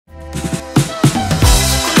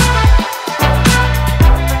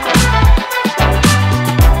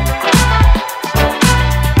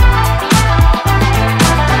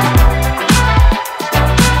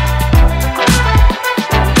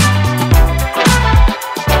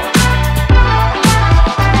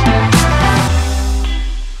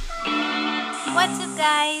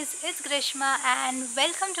it's Grishma and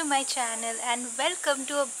welcome to my channel and welcome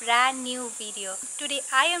to a brand new video. Today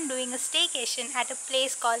I am doing a staycation at a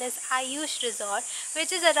place called as Aayush Resort,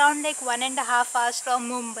 which is around like 1.5 hours from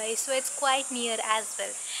Mumbai, so it's quite near as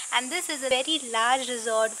well. And this is a very large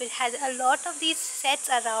resort which has a lot of these sets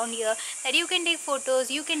around here that you can take photos,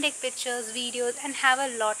 you can take pictures, videos and have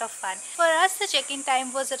a lot of fun. For us the check-in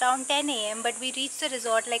time was around 10 AM but we reached the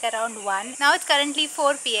resort like around 1. Now it's currently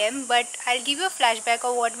 4 PM but I'll give you a flashback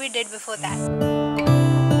of what we did before that.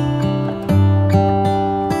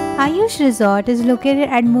 Aayush Resort is located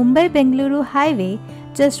at Mumbai-Bengaluru highway,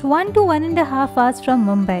 just 1 to 1.5 hours from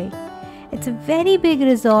Mumbai. It's a very big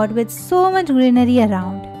resort with so much greenery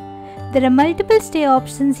around. There are multiple stay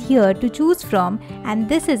options here to choose from, and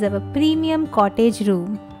this is our premium cottage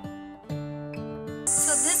room.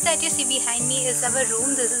 So this that you see behind me is our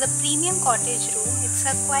room. This is a premium cottage room. It's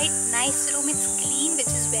a quite nice room. It's clean, which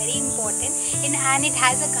is very important, and it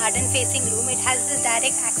has a garden facing room. It has this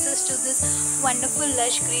direct access to this wonderful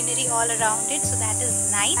lush greenery all around it, so that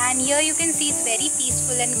is nice. And here you can see it's very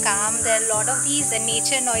peaceful and calm. There are a lot of these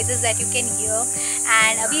nature noises that you can hear.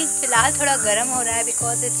 And abhi filhal thoda garam ho raha hai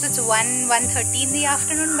because it's 1:30 in the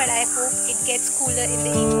afternoon, but I hope it gets cooler in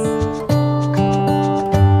the evening.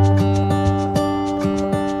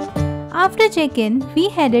 After check-in, we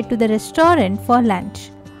headed to the restaurant for lunch.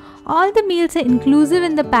 All the meals are inclusive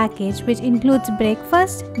in the package, which includes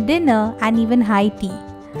breakfast, dinner and even high tea.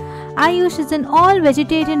 Aayush is an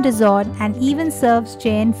all-vegetarian resort and even serves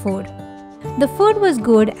Jain food. The food was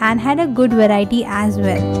good and had a good variety as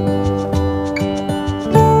well.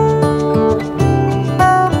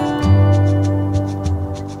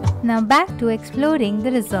 Now back to exploring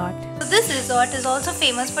the resort. So this resort is also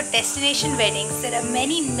famous for destination weddings. There are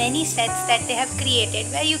many sets that they have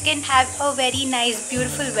created where you can have a very nice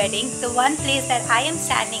beautiful wedding. The one place that I am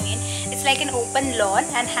standing in, it's like an open lawn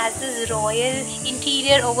and has this royal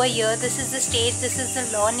interior over here. This is the stage, this is the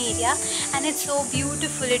lawn area, and it's so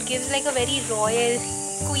beautiful. It gives like a very royal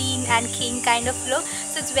queen and king kind of look.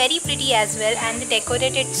 So it's very pretty as well, and they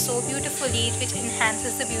decorate it so beautifully, which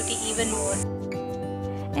enhances the beauty even more.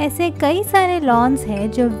 ऐसे कई सारे loans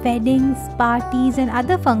हैं जो weddings, parties and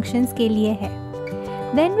other functions के लिए है.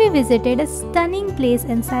 Then we visited a stunning place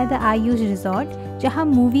inside the Aayush Resort जहाँ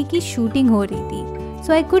movie की शूटिंग हो रही थी. So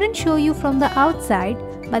I couldn't show you from the outside,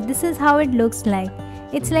 but this is how it looks like.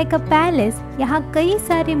 It's like a palace. यहाँ कई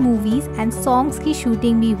सारे movies and songs की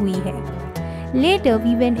shooting भी हुई है. Later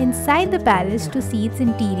we went inside the palace to see its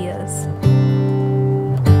interiors.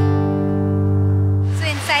 So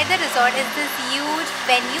inside the resort is this huge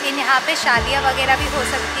venue. In यहाँ पे शादियाँ वगैरह भी हो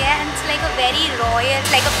सकती है, and it's like a very royal,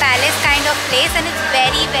 like a palace kind of place, and it's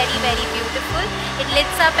very beautiful. It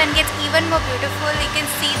lights up and gets even more beautiful. You can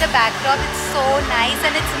see the backdrop. It's so nice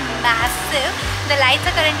and it's massive. The lights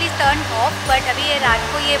are currently turned off, but अभी ये रात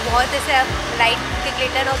को ये बहुत ऐसे light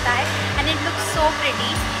glitter होता है, and it looks so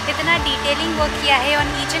pretty. इतना detailing work किया है on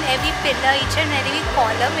each and every pillar, each and every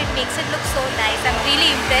column. It makes it look so nice. I'm really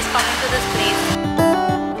impressed coming to this place.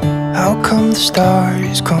 How come the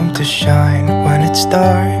stars come to shine when it's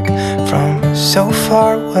dark from so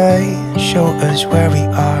far away? Show us where we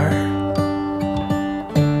are.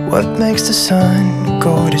 What makes the sun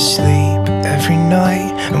go to sleep every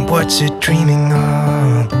night, and what's it dreaming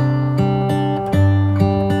of?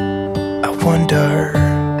 I wonder.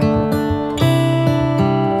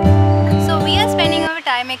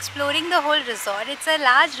 Exploring the whole resort. It's a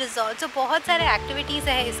large resort, so बहुत सारे activities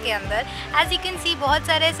है इसके अंदर. As you can see, बहुत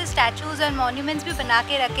सारे ऐसे statues और monuments भी बना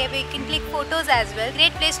के रखे हुए. You can click photos as well.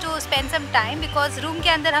 Great place to spend some time because room के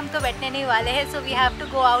अंदर हम तो बैठने नहीं वाले हैं, so we have to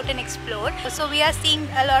go out and explore. So we are seeing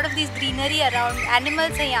a lot of these greenery around.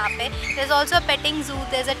 Animals है यहाँ पे. There's also a petting zoo.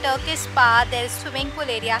 There's a Turkish Spa. There's swimming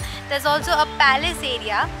pool area. There's also a palace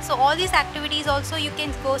area. So all these activities also you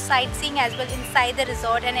can go sightseeing as well inside the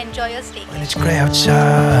resort and enjoy your stay. When it's grey outside,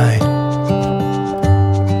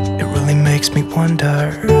 it really makes me wonder.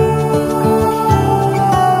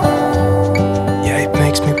 Yeah, it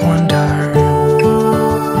makes me wonder.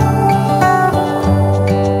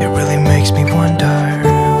 It really makes me wonder.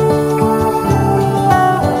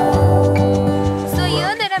 So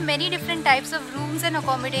here there are many different types of rooms and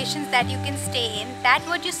accommodations that you can stay in. That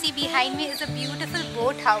what you see behind me is a beautiful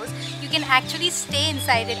boathouse. You can actually stay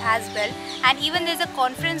inside it as well, and even there's a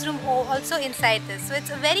conference room also inside this. So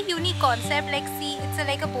it's a very unique concept. Like see, it's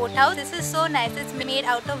like a boathouse. This is so nice. It's made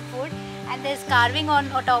out of wood and there's carving on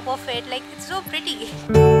top of it. Like it's so pretty.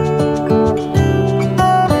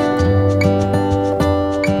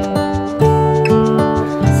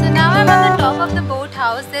 So now I'm on the top of the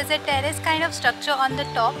boathouse. there's a terrace kind of structure on the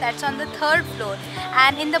top, that's on the 3rd floor,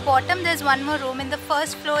 and in the bottom there's one more room. In the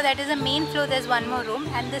 1st floor, that is the main floor, there's one more room,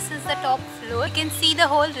 and this is the top floor. You can see the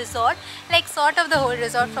whole resort, like sort of the whole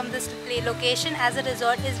resort from this location, as the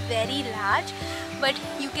resort is very large, but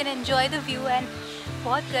you can enjoy the view. And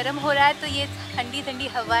बहुत गर्म हो रहा है तो ये ठंडी ठंडी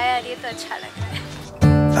हवाएं आ रही है तो अच्छा लग रहा है.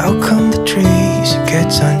 How come the trees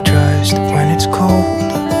gets undressed when it's cold?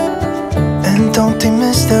 And don't they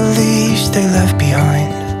miss the leaves they left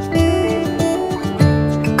behind?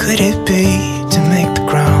 Could it be to make the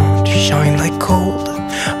ground shine like gold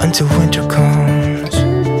until winter comes?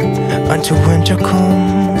 Until winter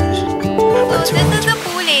comes. So this is the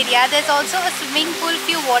pool area. There's also a swimming pool,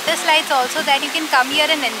 few water slides also that you can come here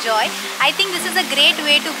and enjoy. I think this is a great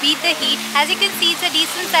way to beat the heat. As you can see, it's a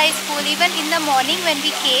decent sized pool. Even in the morning when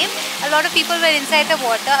we came, a lot of people were inside the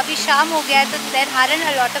water. Abhi shaam ho gaya, so there aren't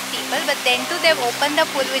a lot of people, but then too they've opened the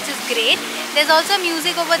pool, which is great. There's also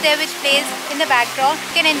music over there which plays in the background.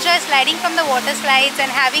 You can enjoy sliding from the water slides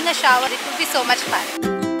and having a shower. It will be so much fun.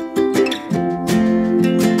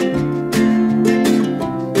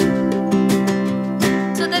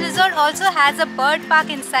 Also has a bird park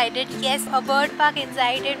inside it. Yes, a bird park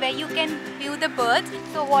inside it where you can view the birds.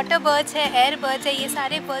 So water birds hai, air birds hai, ye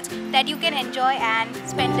sare birds that you can enjoy and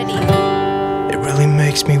spend the day. It really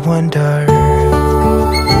makes me wonder.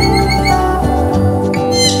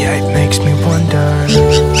 Yeah, it makes me wonder. It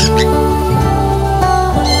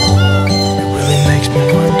really makes me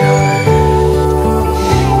wonder.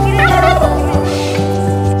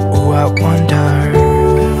 Oh, I wonder.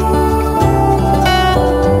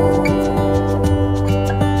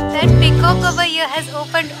 Over here has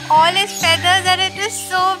opened all its feathers and it is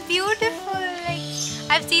so beautiful. Like,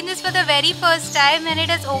 I've seen this for the very first time and it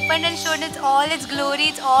has opened and shown all its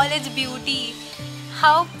glory, all its beauty.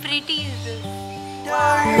 How pretty is this?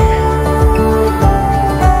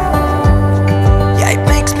 Yeah, it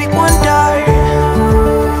makes me wonder.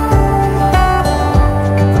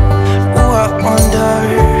 Oh, I wonder.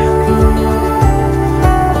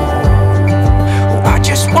 Oh, I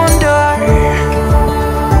just wonder.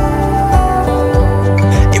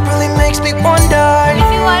 If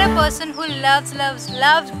you are a person who loves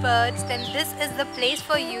birds, then this is the place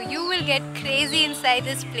for you. You will get crazy inside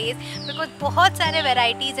this place because बहुत सारे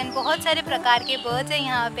varieties and बहुत सारे प्रकार के birds हैं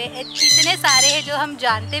यहाँ पे. इतने सारे हैं जो हम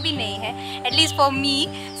जानते भी नहीं हैं, at least for me.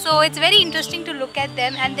 So it's very interesting to look at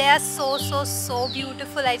them and they are so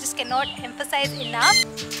beautiful. I just cannot emphasize enough.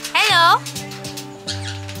 Hello.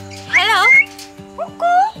 Hello.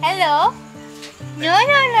 Hello. No.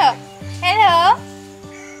 Hello.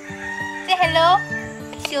 Say hello.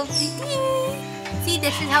 So pretty. See,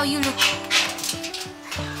 this is how you look.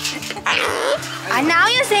 And now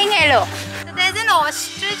you're saying hello. So there's an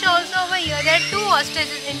ostrich also over here. There are 2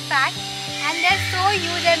 ostriches in fact. And they're so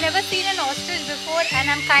huge. I've never seen an ostrich before and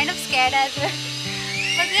I'm kind of scared as well.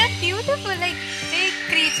 But they're beautiful, like big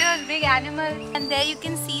creatures, big animals. And there you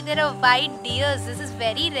can see there are white deers. This is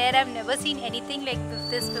very rare. I've never seen anything like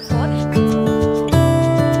this before.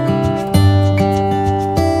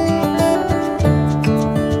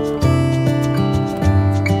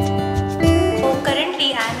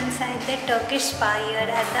 Turkish Spa here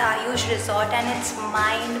at the Aayush Resort and it's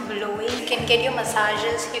mind-blowing. You can get your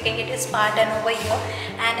massages, you can get your spa done over here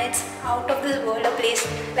and it's out of this world, a place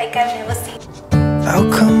like I've never seen. How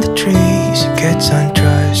come the trees gets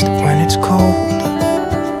undressed when it's cold?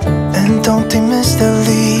 And don't they miss the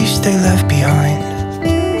leaves they left behind?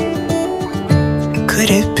 Could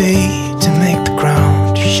it be to make the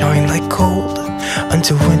ground shine like gold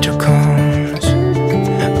until winter comes?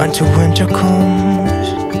 Until winter comes.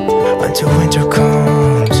 Until winter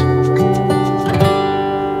comes.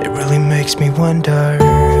 It really makes me wonder.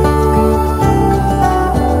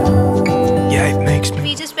 Yeah, it makes me.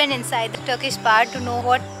 We just went inside the Turkish Spa to know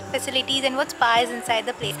what facilities and what spa is inside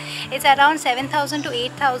the place. It's around 7,000 to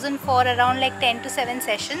 8,000 for around like 10 to 7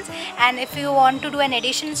 sessions, and if you want to do an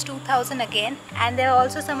addition it's 2,000 again. And there are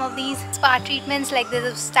also some of these spa treatments, like there's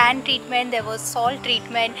a stand treatment, there was salt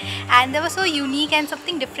treatment, and they were so unique and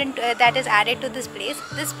something different that is added to this place.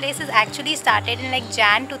 This place is actually started in like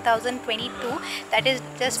Jan 2022, that is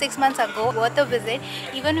just 6 months ago. Worth a visit.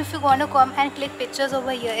 Even if you want to come and click pictures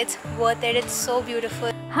over here, it's worth it. It's so beautiful.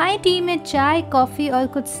 High tea में चाय, coffee और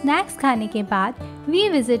कुछ snacks खाने के बाद we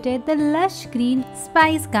visited the lush green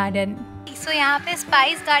spice garden. So यहाँ पे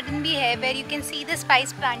spice garden भी है where you can see the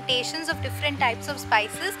spice plantations of different types of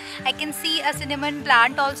spices. I can see a cinnamon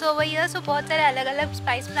plant also over here. So बहुत सारे अलग-अलग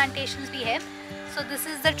spice plantations भी है. So this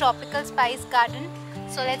is the tropical spice garden.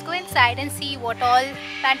 So let's go inside and see what all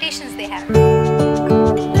plantations they have.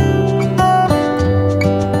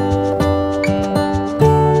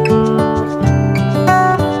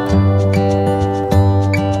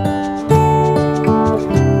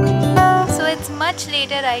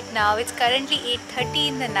 currently 8:30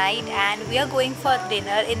 in the night and we are going for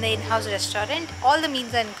dinner in the in-house restaurant. All the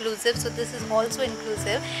meals are inclusive, so this is also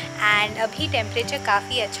inclusive. And abhi temperature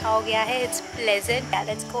काफ़ी अच्छा हो गया है. It's pleasant. Yeah,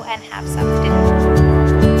 let's go and have some dinner.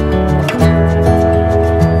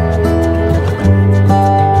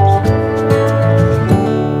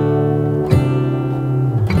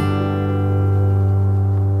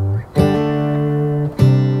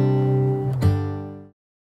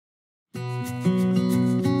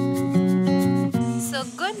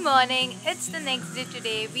 Morning, it's the next day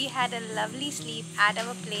today. We had a lovely sleep at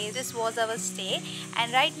our place. This was our stay,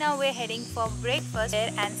 and right now we're heading for breakfast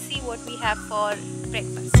there and see what we have for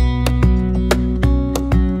breakfast.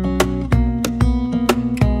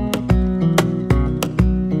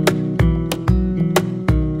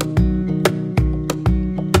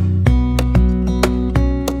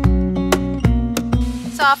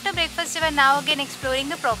 So after breakfast we are now again exploring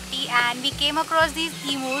the property and we came across these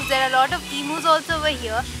emus. There are a lot of emus also over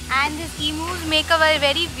here, and these emus make a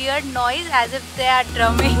very weird noise as if they are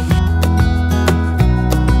drumming.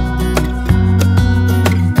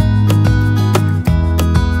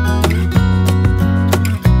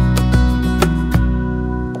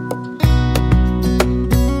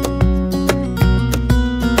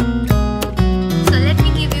 So let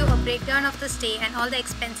me give you a breakdown of the stay and all the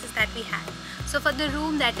expenses that we had. So for the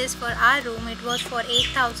room, that is for our room, it was for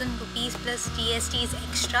 8,000 rupees plus GSTs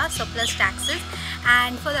extra, so plus taxes.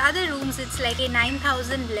 And for the other rooms, it's like a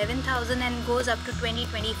 9,000, 11,000 and goes up to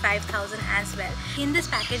 20-25,000 as well. In this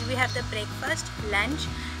package, we have the breakfast, lunch,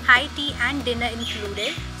 high tea and dinner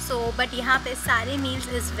included. So, but यहाँ पे सारे meals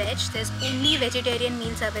is veg. There's only vegetarian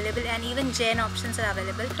meals available and even Jain options are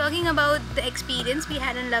available. Talking about the experience, we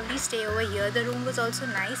had a lovely stay over here. The room was also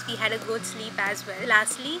nice. We had a good sleep as well.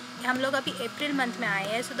 Lastly, हम लोग अभी April month में आए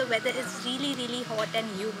हैं, so the weather is really hot and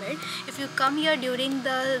humid. If you come here during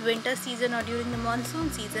the winter season or during the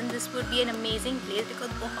monsoon season, this would be an amazing place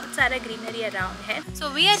because बहुत सारा greenery around है.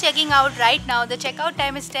 So we are checking out right now. The checkout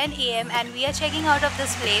time is 10 AM and we are checking out of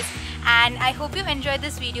this place. And I hope you enjoyed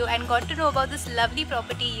this video and got to know about this lovely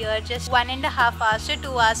property here, just 1.5 hours to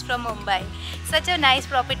 2 hours from Mumbai. Such a nice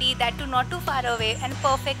property, that too not too far away and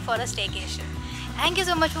perfect for a staycation. Thank you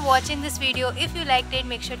so much for watching this video. If you liked it,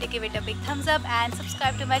 make sure to give it a big thumbs up and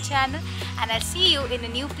subscribe to my channel. And I'll see you in a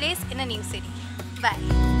new place in a new city.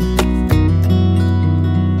 Bye.